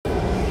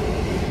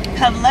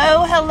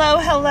Hello, hello,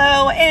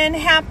 hello, and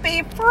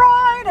happy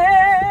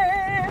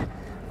Friday!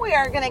 We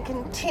are going to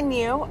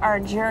continue our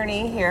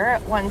journey here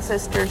at One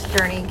Sister's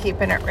Journey,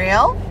 keeping it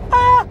real.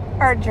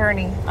 Our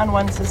journey on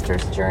One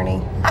Sister's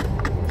Journey.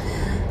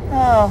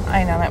 Oh,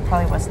 I know, that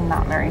probably was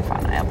not very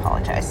fun. I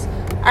apologize.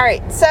 All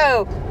right,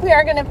 so we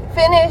are going to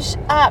finish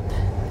up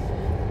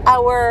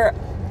our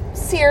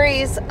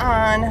series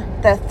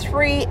on the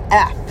 3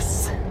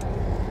 F's.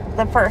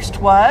 The first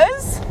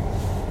was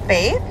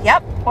faith.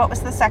 Yep. What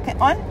was the second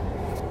one?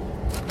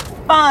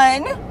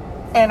 Fun.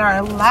 And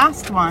our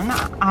last one,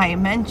 I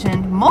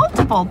mentioned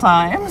multiple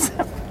times,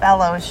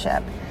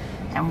 fellowship.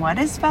 And what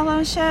is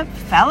fellowship?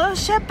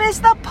 Fellowship is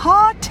the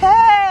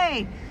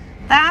party.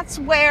 That's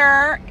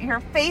where your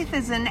faith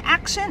is in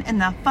action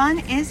and the fun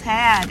is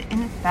had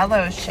in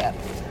fellowship.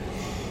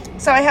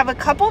 So I have a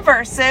couple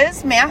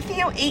verses,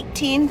 Matthew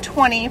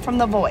 18:20 from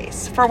The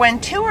Voice. For when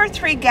 2 or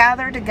 3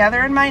 gather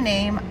together in my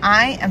name,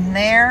 I am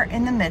there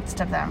in the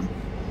midst of them.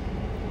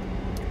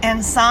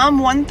 And Psalm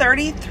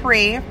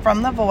 133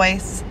 from The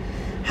Voice.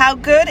 How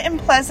good and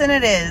pleasant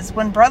it is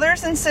when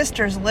brothers and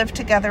sisters live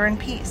together in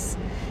peace.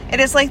 It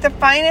is like the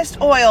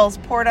finest oils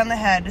poured on the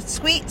head,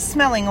 sweet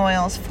smelling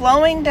oils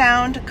flowing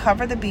down to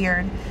cover the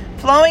beard,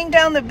 flowing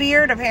down the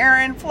beard of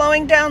Aaron,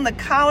 flowing down the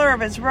collar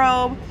of his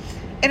robe.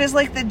 It is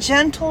like the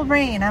gentle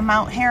rain on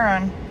Mount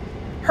Hermon,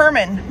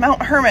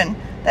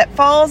 that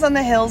falls on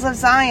the hills of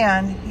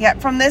Zion.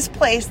 Yet from this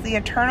place the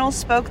Eternal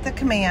spoke the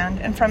command,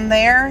 and from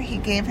there he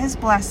gave his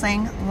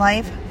blessing,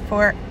 life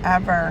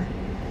forever.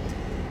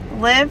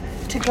 Live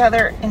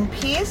together in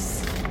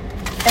peace,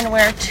 and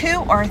where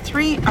 2 or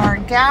 3 are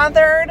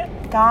gathered,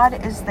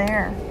 God is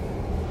there.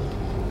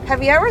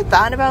 Have you ever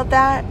thought about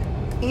that?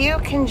 You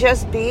can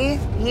just be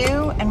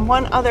you and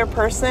one other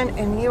person,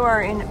 and you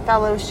are in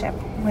fellowship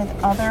with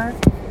other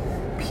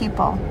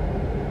people.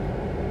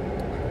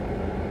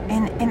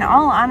 And in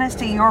all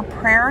honesty, your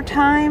prayer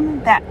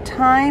time, that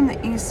time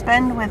that you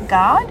spend with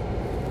God,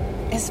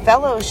 is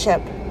fellowship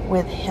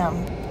with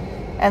Him.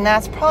 And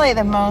that's probably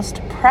the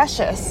most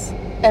precious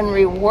and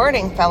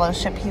rewarding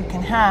fellowship you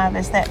can have,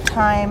 is that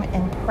time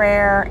in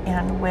prayer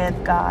and with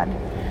God.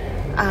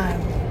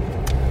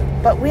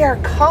 But we are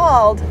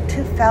called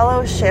to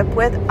fellowship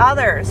with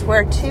others.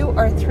 Where 2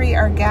 or 3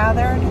 are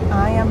gathered,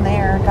 I am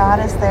there. God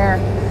is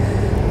there.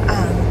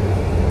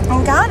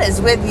 And God is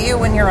with you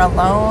when you're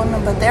alone,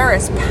 but there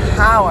is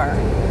power.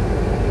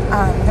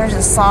 There's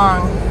a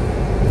song,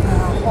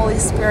 Holy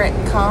Spirit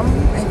Come,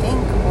 I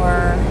think,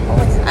 or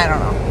I don't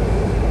know.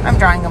 I'm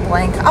drawing a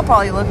blank. I'll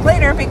probably look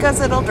later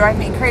because it'll drive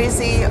me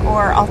crazy,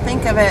 or I'll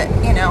think of it,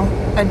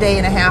 a day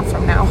and a half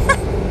from now.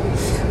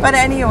 But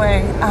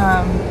anyway,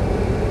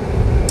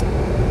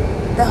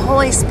 the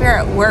Holy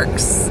Spirit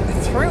works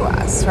through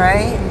us,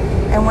 right?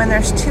 And when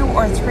there's 2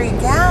 or 3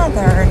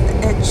 gathered,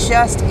 it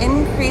just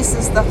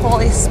increases the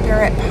Holy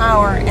Spirit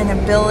power and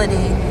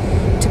ability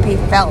to be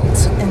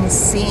felt and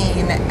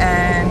seen.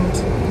 And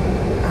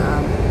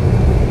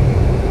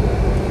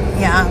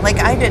like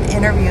I did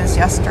interviews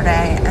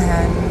yesterday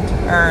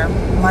or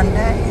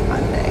Monday.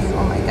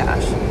 Oh my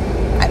gosh.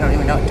 I don't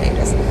even know what day it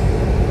is.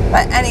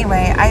 But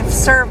anyway, I've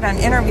served on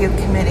interview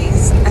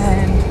committees,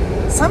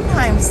 and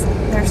sometimes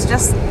there's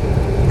just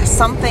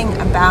something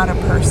about a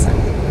person,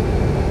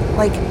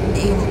 like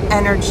an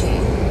energy,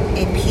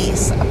 a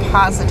peace, a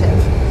positive,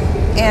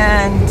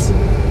 and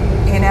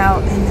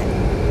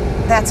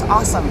that's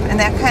awesome. And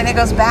that kind of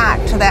goes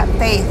back to that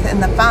faith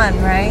and the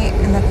fun, right?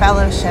 And the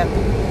fellowship.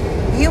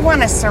 You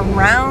want to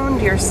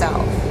surround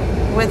yourself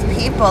with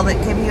people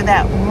that give you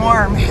that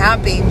warm,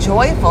 happy,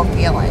 joyful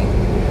feeling.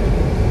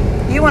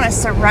 You want to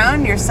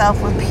surround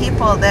yourself with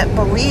people that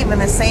believe in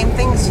the same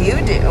things you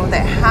do,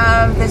 that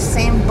have the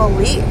same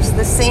beliefs,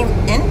 the same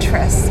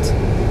interest.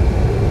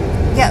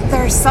 Yet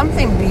there's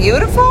something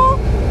beautiful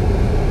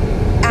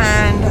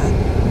and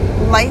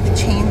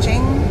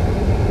life-changing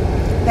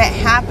that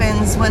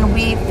happens when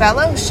we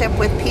fellowship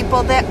with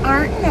people that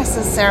aren't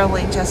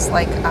necessarily just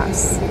like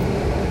us.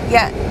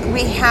 Yet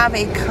we have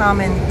a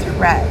common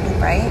thread,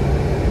 right?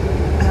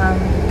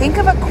 Think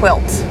of a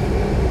quilt.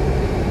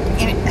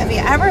 Have you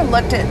ever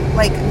looked at,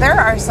 there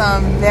are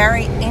some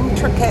very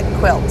intricate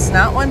quilts,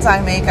 not ones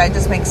I make. I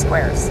just make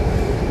squares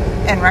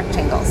and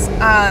rectangles.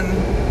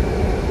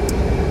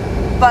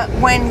 But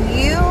when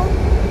you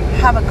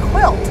have a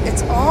quilt,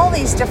 it's all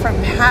these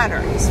different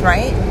patterns,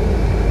 right?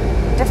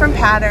 Different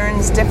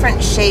patterns,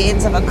 different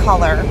shades of a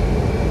color.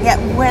 Yet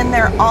when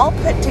they're all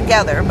put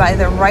together by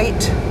the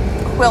right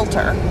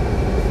quilter,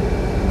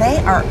 they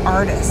are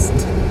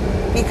artists,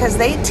 because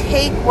they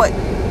take what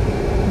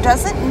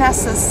doesn't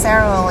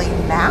necessarily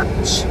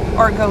match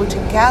or go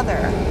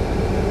together,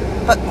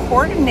 but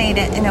coordinate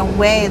it in a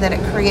way that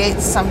it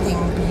creates something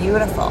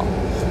beautiful.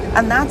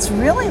 And that's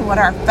really what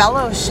our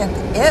fellowship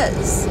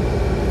is.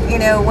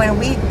 When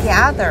we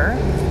gather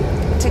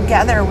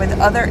together with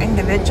other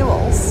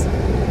individuals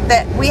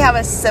that we have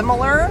a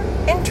similar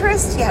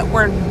interest, yet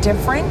we're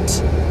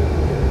different,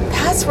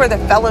 that's where the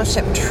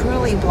fellowship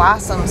truly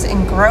blossoms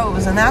and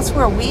grows. And that's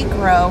where we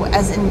grow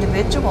as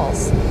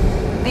individuals.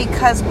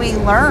 because we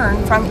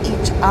learn from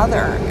each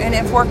other. And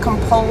if we're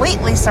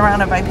completely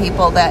surrounded by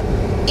people that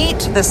eat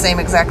the same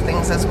exact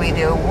things as we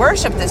do,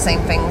 worship the same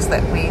things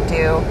that we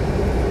do,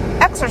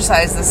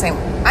 exercise the same,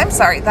 I'm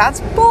sorry,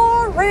 that's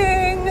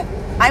boring.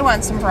 I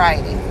want some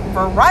variety.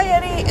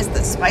 Variety is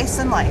the spice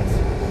in life.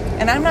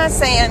 And I'm not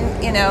saying,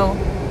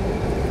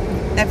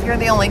 if you're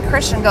the only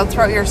Christian, go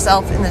throw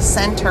yourself in the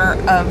center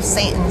of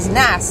Satan's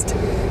nest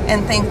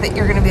and think that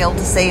you're going to be able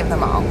to save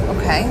them all,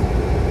 okay?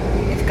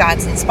 If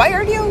God's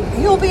inspired you,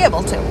 you'll be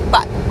able to.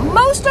 But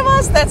most of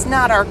us, that's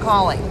not our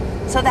calling.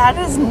 So that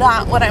is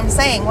not what I'm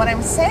saying. What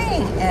I'm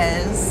saying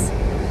is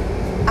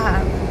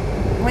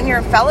when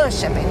you're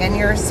fellowshipping and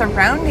you're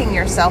surrounding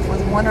yourself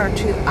with one or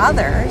two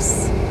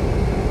others,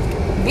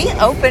 be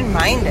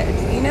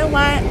open-minded. You know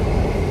what?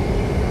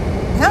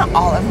 Not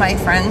all of my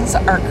friends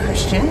are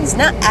Christians.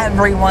 Not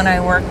everyone I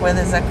work with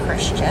is a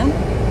Christian.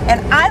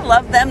 And I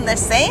love them the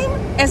same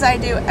as I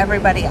do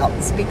everybody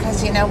else.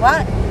 Because you know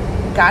what?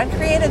 God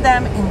created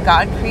them and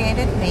God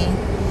created me.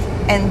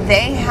 And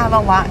they have a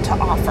lot to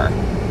offer.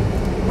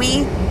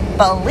 We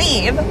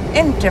believe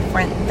in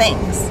different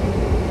things.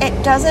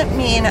 It doesn't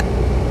mean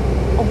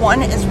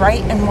one is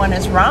right and one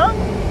is wrong.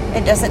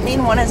 It doesn't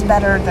mean one is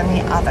better than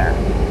the other.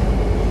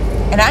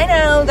 And I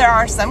know there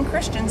are some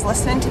Christians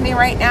listening to me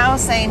right now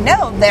saying,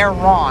 no, they're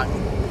wrong.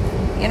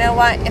 You know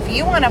what? If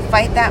you want to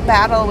fight that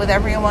battle with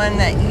everyone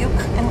that you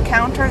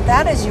encounter,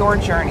 that is your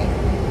journey.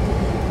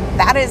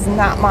 That is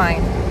not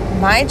mine.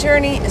 My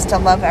journey is to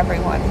love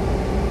everyone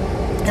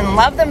and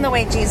love them the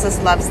way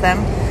Jesus loves them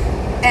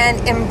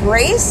and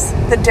embrace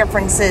the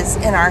differences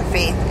in our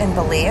faith and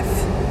belief.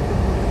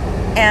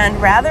 And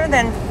rather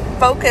than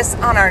focus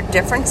on our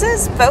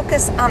differences,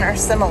 focus on our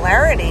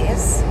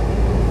similarities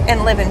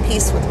and live in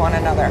peace with one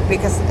another.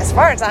 Because as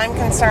far as I'm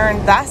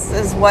concerned, this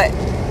is what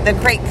the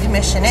Great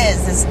Commission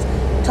is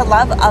to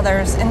love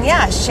others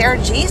and share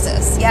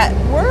Jesus. Yet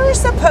we're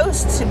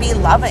supposed to be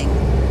loving.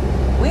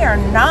 We are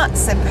not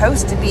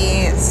supposed to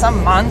be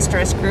some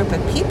monstrous group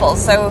of people.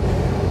 So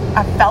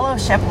a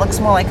fellowship looks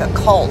more like a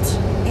cult.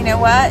 You know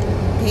what?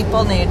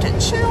 People need to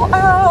chill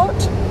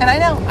out. And I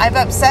know I've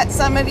upset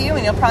some of you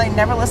and you'll probably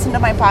never listen to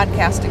my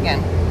podcast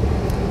again.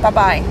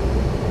 Bye-bye.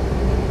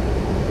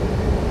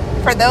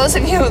 For those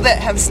of you that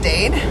have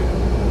stayed,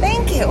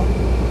 thank you.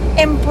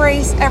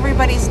 Embrace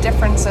everybody's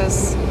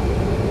differences.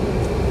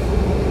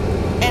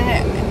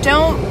 And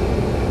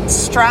don't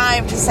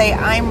strive to say,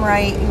 I'm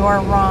right,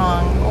 you're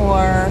wrong,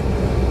 or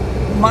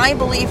my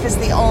belief is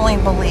the only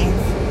belief.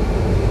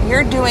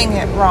 You're doing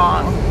it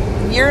wrong.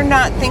 You're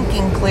not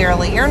thinking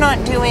clearly. You're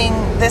not doing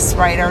this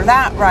right or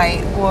that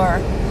right, or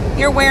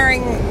you're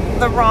wearing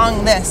the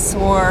wrong this,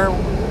 or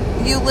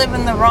you live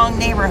in the wrong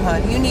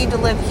neighborhood. You need to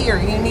live here.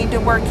 You need to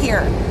work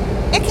here.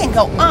 It can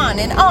go on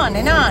and on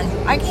and on.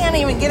 I can't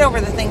even get over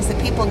the things that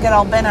people get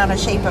all bent out of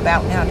shape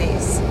about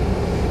nowadays.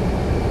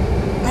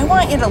 I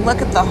want you to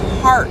look at the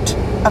heart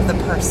of the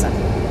person.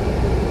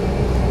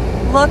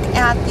 Look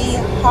at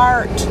the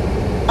heart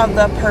of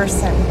the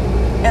person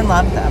and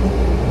love them.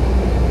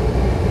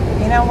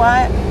 You know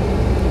what?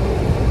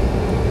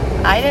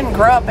 I didn't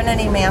grow up in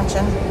any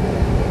mansion.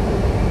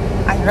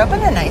 I grew up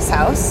in a nice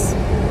house.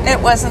 It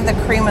wasn't the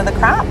cream of the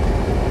crop,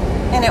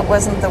 and it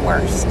wasn't the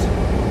worst.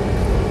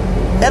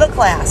 Middle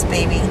class,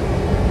 baby.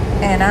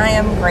 And I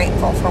am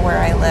grateful for where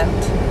I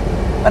lived.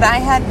 But I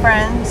had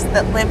friends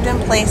that lived in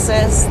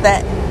places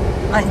that,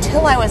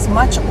 until I was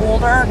much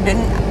older,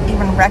 didn't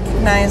even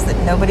recognize that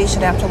nobody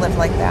should have to live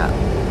like that.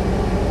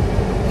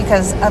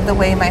 Because of the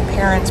way my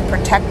parents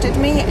protected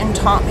me and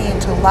taught me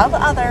to love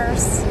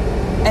others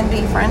and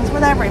be friends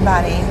with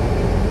everybody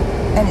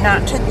and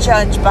not to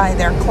judge by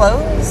their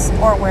clothes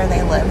or where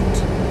they lived.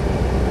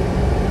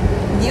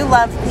 You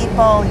love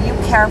people, you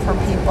care for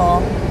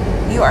people,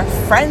 you are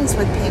friends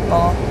with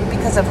people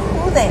because of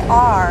who they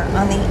are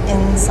on the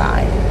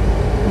inside.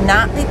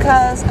 Not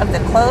because of the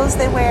clothes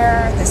they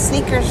wear, the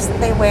sneakers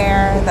they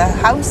wear, the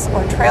house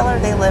or trailer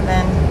they live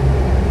in,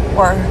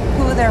 or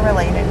who they're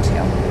related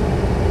to.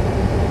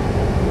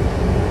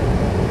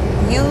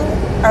 You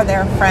are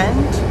their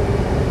friend,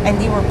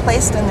 and you were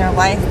placed in their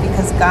life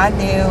because God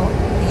knew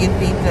you'd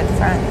be good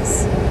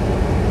friends.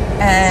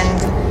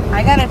 And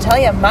I gotta tell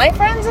you, my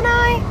friends and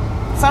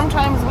I,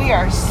 sometimes we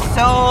are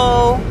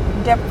so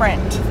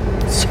different,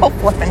 so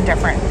flippin'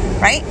 different,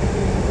 right?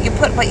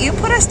 You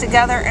put us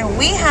together and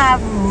we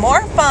have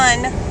more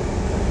fun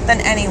than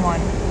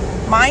anyone.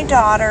 My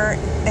daughter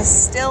is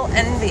still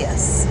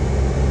envious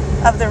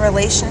of the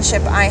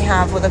relationship I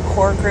have with a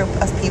core group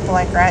of people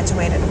I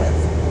graduated with.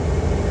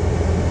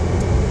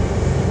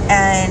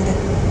 And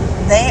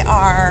they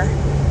are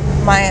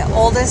my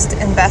oldest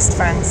and best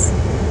friends.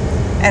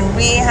 And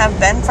we have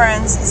been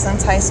friends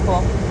since high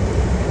school.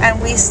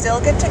 And we still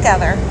get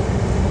together.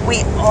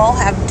 We all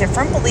have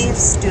different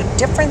beliefs, do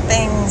different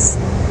things.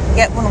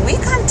 Yet when we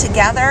come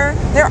together,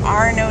 there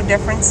are no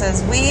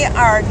differences. We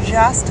are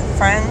just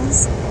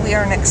friends. We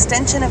are an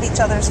extension of each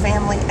other's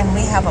family, and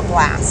we have a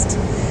blast.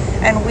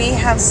 And we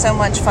have so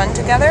much fun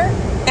together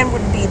and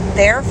would be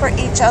there for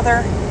each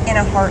other in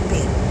a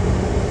heartbeat.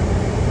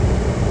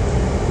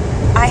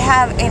 I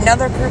have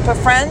another group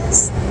of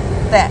friends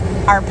that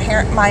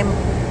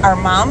our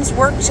moms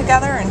worked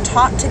together and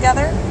taught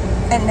together,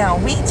 and now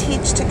we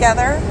teach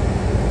together.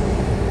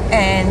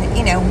 And,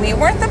 we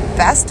weren't the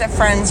best of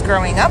friends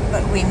growing up,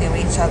 but we knew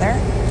each other.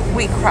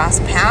 We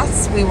crossed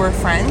paths. We were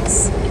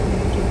friends.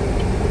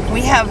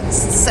 We have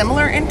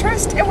similar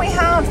interest, and we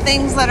have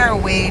things that are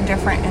way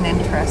different in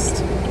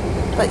interest.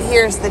 But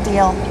here's the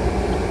deal.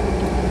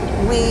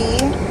 We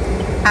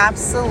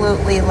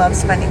absolutely love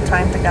spending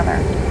time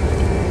together,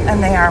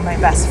 and they are my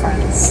best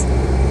friends.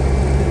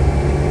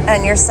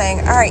 And you're saying,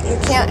 all right, you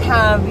can't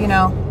have,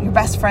 your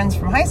best friends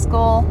from high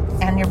school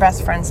and your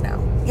best friends now.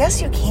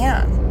 Yes, you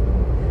can.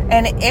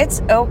 And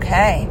it's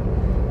okay.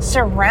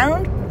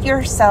 Surround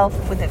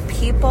yourself with the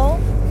people,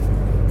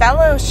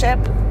 fellowship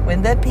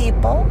with the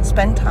people,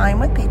 spend time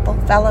with people,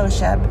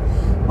 fellowship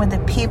with the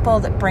people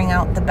that bring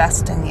out the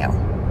best in you.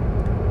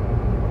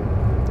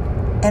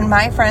 And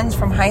my friends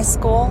from high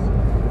school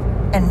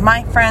and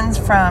my friends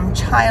from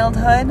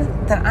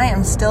childhood that I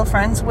am still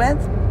friends with,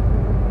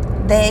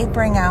 they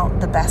bring out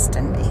the best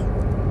in me.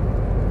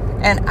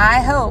 And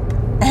I hope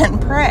and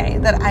pray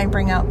that I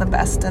bring out the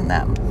best in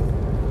them.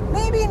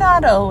 Maybe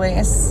not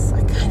always.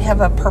 I kind of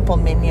have a purple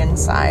minion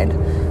side.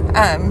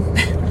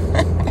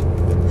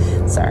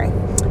 Sorry.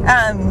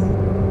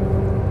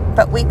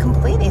 But we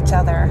complete each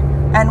other.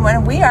 And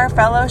when we are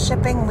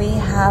fellowshipping, we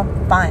have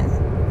fun.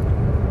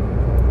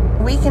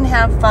 We can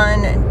have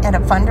fun at a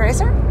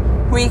fundraiser.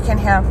 We can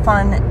have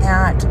fun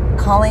at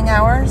calling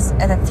hours,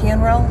 at a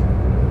funeral,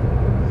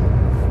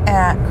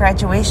 at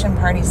graduation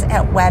parties,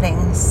 at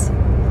weddings,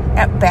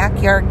 at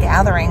backyard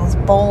gatherings,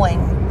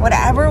 bowling.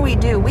 Whatever we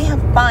do, we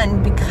have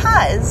fun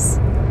because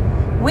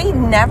we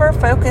never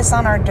focus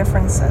on our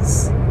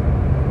differences.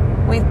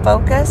 We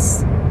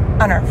focus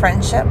on our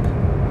friendship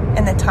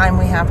and the time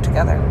we have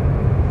together.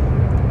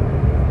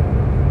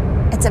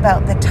 It's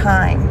about the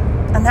time.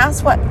 And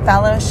that's what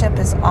fellowship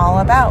is all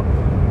about.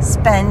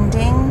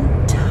 Spending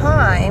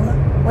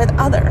time with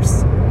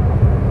others.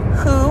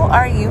 Who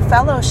are you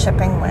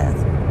fellowshipping with?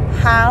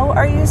 How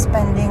are you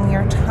spending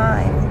your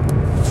time?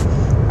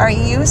 Are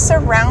you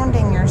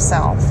surrounding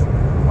yourself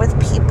with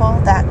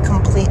people that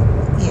complete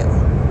you?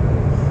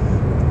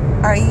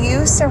 Are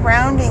you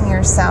surrounding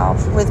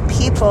yourself with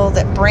people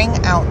that bring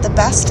out the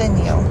best in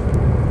you?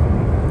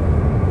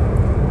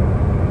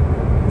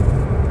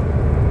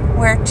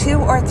 Where 2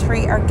 or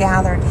 3 are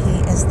gathered, He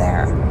is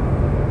there.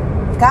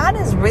 God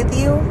is with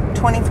you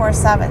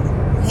 24/7.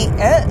 He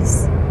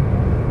is.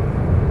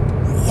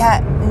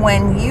 Yet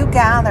when you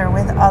gather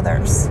with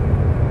others,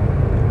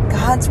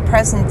 God's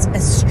presence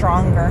is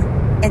stronger.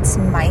 It's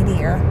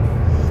mightier.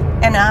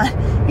 And,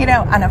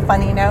 on a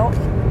funny note,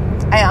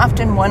 I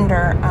often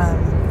wonder,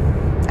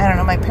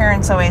 my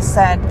parents always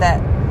said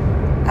that,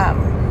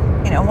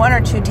 1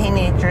 or 2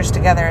 teenagers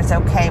together is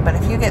okay, but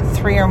if you get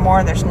 3 or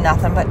more, there's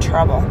nothing but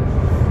trouble.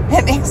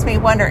 It makes me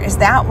wonder, is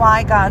that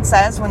why God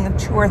says when the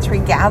 2 or 3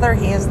 gather,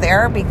 He is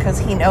there? Because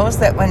He knows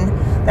that when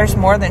there's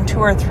more than 2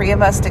 or 3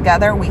 of us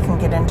together, we can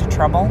get into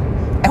trouble.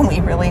 And we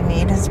really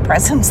need His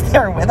presence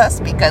there with us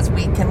because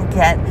we can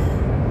get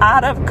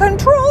out of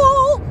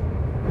control.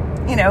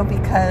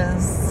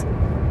 Because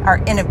our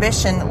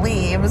inhibition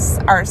leaves,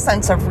 our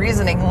sense of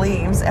reasoning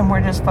leaves, and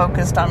we're just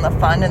focused on the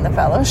fun and the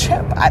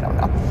fellowship. I don't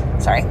know.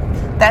 Sorry.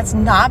 That's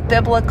not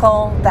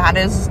biblical. That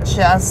is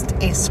just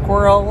a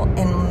squirrel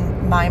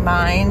in my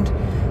mind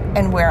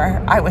and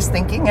where I was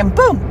thinking, and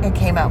boom, it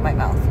came out my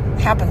mouth.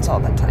 It happens all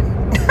the time.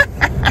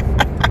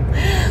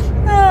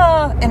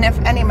 And if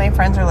any of my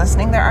friends are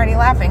listening, they're already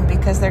laughing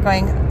because they're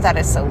going, that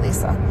is so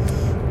Lisa.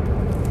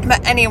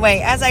 But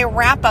anyway, as I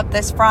wrap up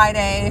this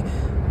Friday,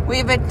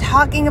 we've been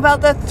talking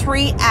about the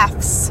 3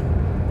 F's: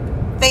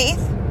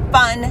 faith,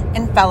 fun,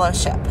 and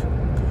fellowship.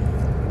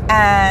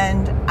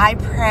 And I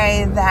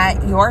pray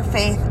that your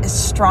faith is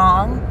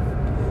strong.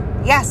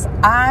 Yes,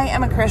 I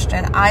am a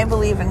Christian. I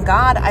believe in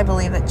God. I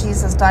believe that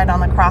Jesus died on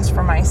the cross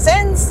for my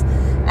sins.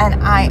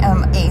 And I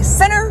am a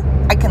sinner.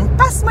 I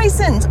confess my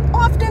sins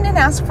often and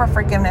ask for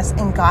forgiveness,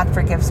 and God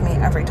forgives me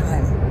every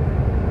time.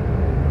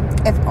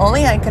 If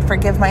only I could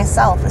forgive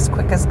myself as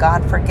quick as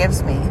God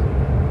forgives me,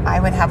 I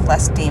would have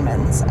less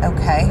demons,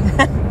 okay?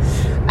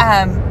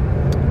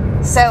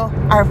 So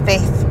our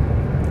faith,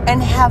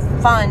 and have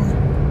fun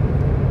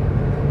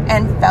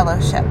and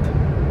fellowship.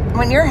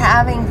 When you're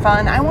having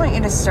fun, I want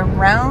you to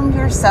surround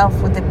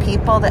yourself with the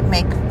people that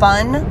make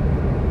fun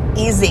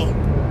easy.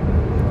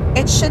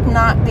 It should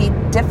not be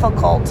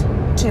difficult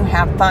to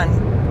have fun.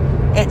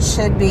 It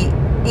should be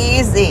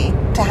easy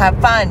to have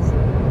fun.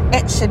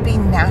 It should be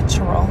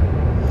natural.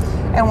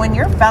 And when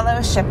you're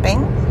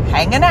fellowshipping,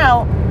 hanging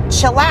out,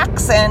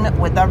 chillaxing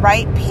with the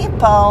right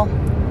people,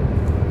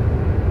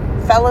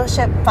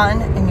 fellowship,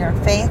 fun, and your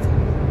faith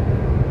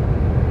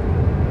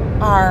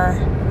are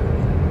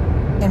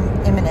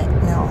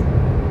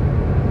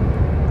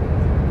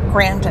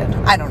granted.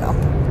 I don't know.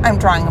 I'm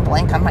drawing a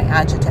blank on my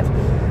adjective.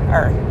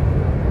 Or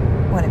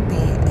would it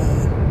be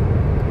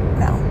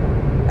no.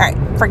 All right,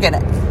 forget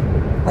it.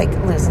 Like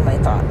losing my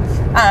thought.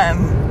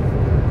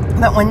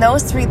 But when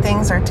those 3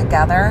 things are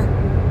together,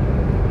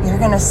 You're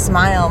going to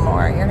smile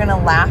more. You're going to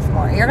laugh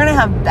more. You're going to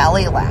have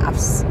belly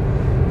laughs.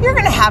 You're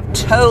going to have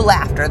toe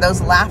laughter.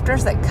 Those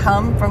laughters that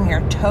come from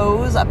your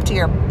toes up to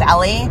your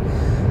belly,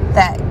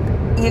 that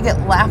you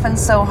get laughing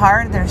so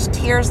hard, there's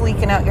tears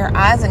leaking out your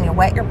eyes and you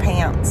wet your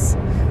pants.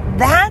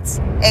 That's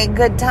a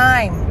good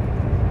time.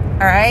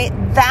 All right?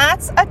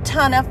 That's a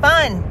ton of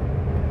fun.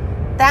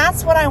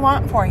 That's what I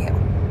want for you.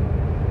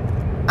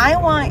 I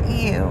want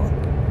you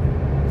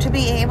to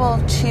be able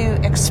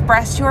to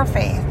express your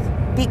faith,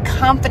 be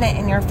confident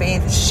in your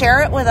faith,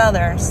 share it with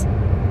others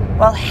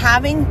while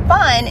having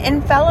fun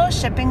and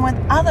fellowshipping with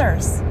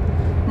others.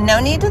 No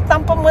need to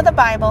thump them with a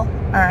Bible,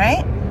 all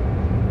right?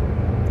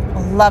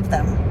 Love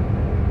them.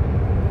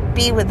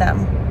 Be with them.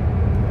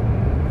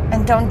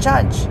 And don't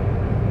judge.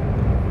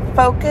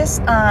 Focus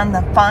on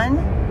the fun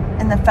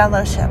and the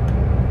fellowship.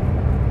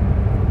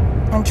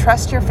 And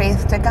trust your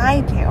faith to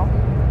guide you.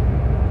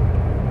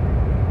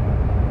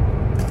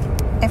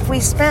 If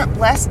we spent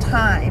less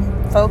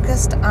time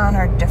focused on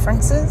our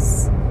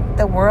differences,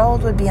 the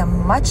world would be a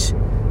much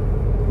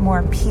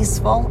more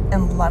peaceful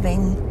and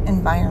loving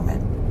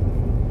environment.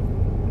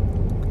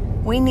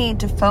 We need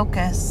to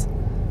focus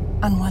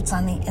on what's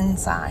on the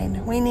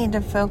inside. We need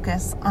to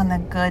focus on the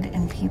good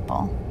in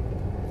people.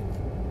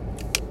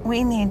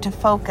 We need to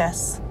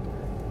focus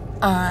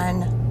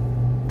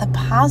on the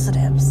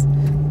positives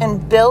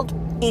and build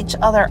each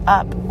other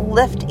up,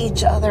 lift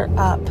each other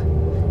up,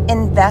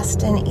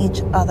 invest in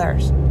each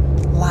other's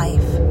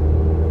life,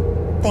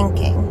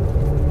 thinking.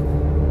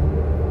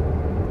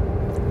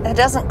 It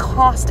doesn't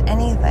cost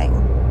anything.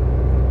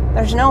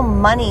 There's no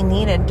money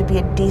needed to be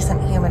a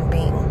decent human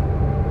being.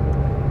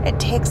 It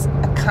takes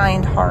a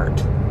kind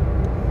heart.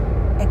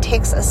 It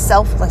takes a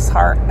selfless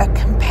heart, a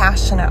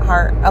compassionate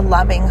heart, a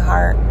loving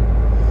heart,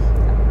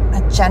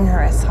 a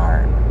generous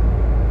heart.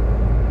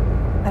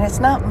 And it's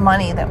not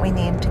money that we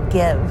need to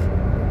give.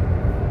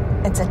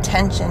 It's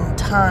attention,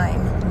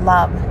 time,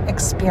 love,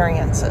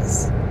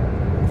 experiences.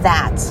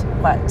 That's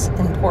what's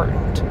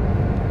important.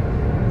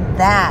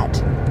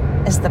 That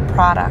is the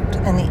product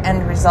and the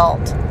end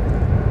result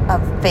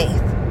of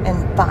faith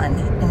and fun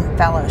and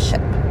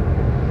fellowship.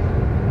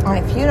 And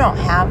if you don't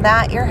have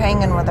that, you're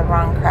hanging with the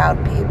wrong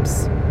crowd,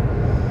 peeps.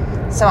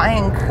 So I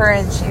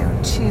encourage you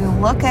to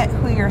look at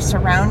who you're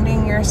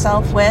surrounding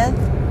yourself with.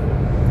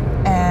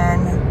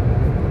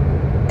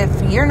 And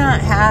if you're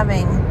not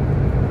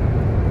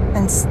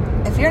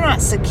if you're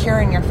not secure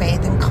in your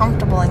faith and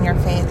comfortable in your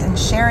faith and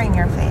sharing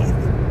your faith,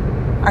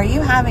 are you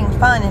having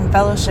fun and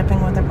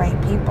fellowshipping with the right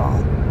people?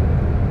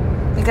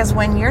 Because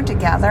when you're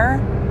together,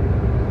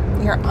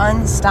 you're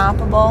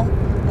unstoppable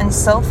and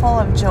so full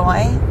of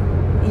joy.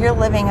 You're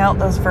living out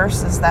those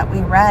verses that we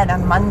read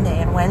on Monday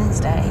and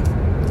Wednesday.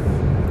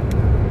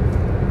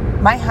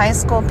 My high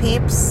school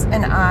peeps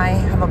and I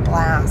have a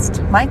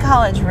blast. My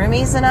college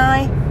roomies and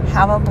I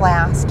have a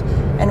blast.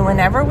 And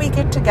whenever we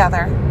get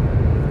together,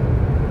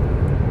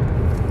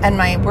 and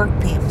my work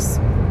peeps,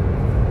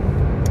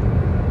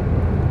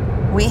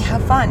 we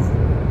have fun.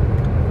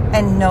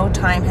 And no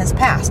time has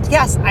passed.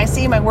 Yes, I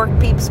see my work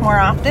peeps more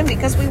often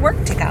because we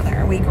work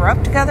together. We grew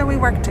up together, we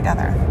work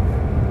together.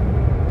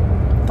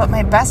 But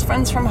my best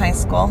friends from high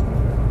school,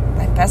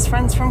 my best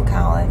friends from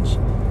college,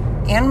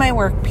 and my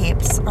work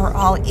peeps are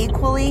all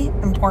equally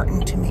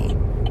important to me.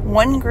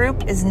 One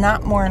group is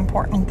not more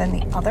important than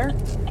the other.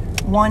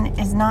 One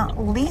is not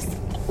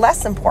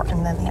less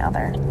important than the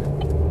other.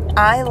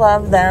 I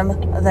love them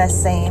the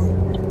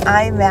same.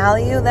 I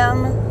value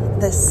them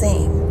the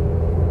same.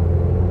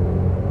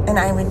 And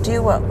I would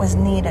do what was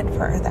needed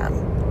for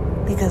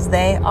them because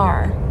they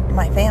are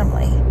my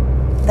family.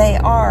 They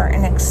are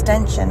an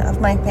extension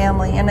of my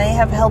family, and they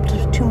have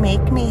helped to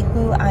make me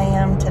who I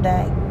am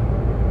today.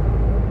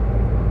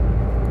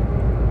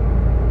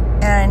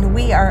 And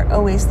we are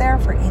always there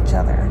for each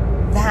other.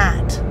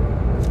 That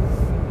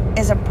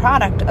is a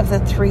product of the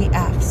 3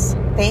 F's: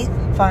 faith,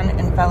 fun,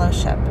 and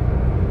fellowship,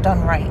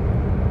 done right.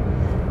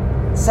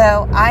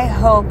 So I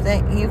hope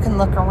that you can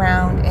look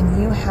around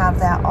and you have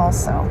that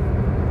also.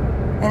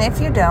 And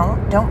if you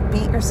don't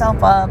beat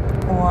yourself up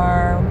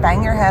or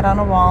bang your head on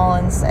a wall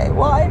and say,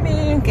 why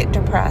me? Get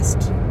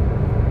depressed.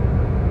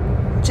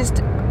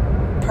 Just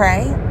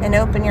pray and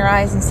open your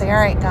eyes and say, all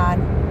right, God,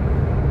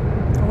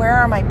 where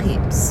are my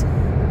peeps?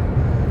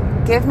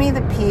 Give me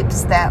the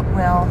peeps that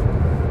will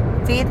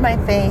feed my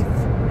faith,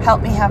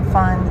 help me have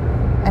fun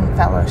and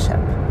fellowship.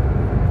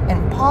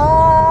 And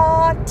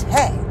party,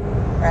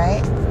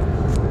 right?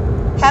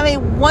 Have a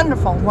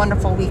wonderful,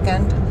 wonderful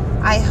weekend.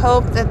 I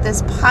hope that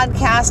this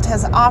podcast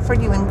has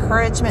offered you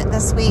encouragement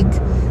this week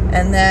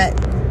and that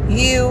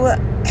you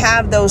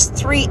have those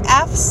 3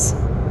 F's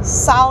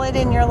solid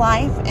in your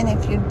life. And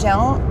if you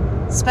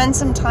don't, spend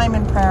some time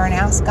in prayer and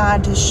ask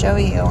God to show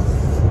you,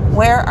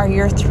 where are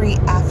your 3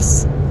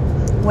 F's?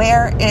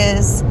 Where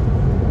is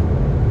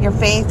your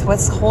faith?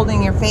 What's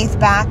holding your faith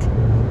back?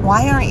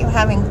 Why aren't you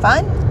having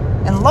fun?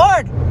 And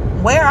Lord,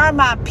 where are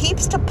my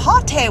peeps to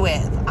party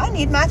with? I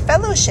need my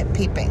fellowship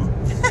peeping.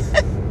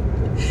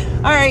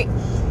 All right.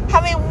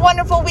 Have a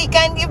wonderful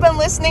weekend. You've been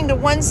listening to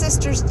One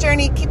Sister's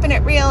Journey, Keeping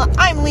It Real.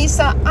 I'm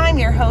Lisa. I'm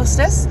your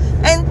hostess.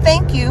 And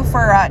thank you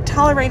for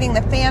tolerating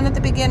the fan at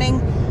the beginning.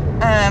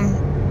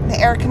 The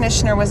air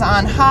conditioner was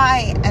on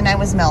high and I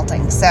was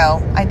melting.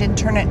 So I did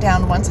turn it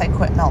down once I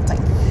quit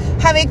melting.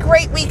 Have a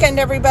great weekend,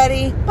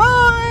 everybody.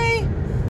 Bye.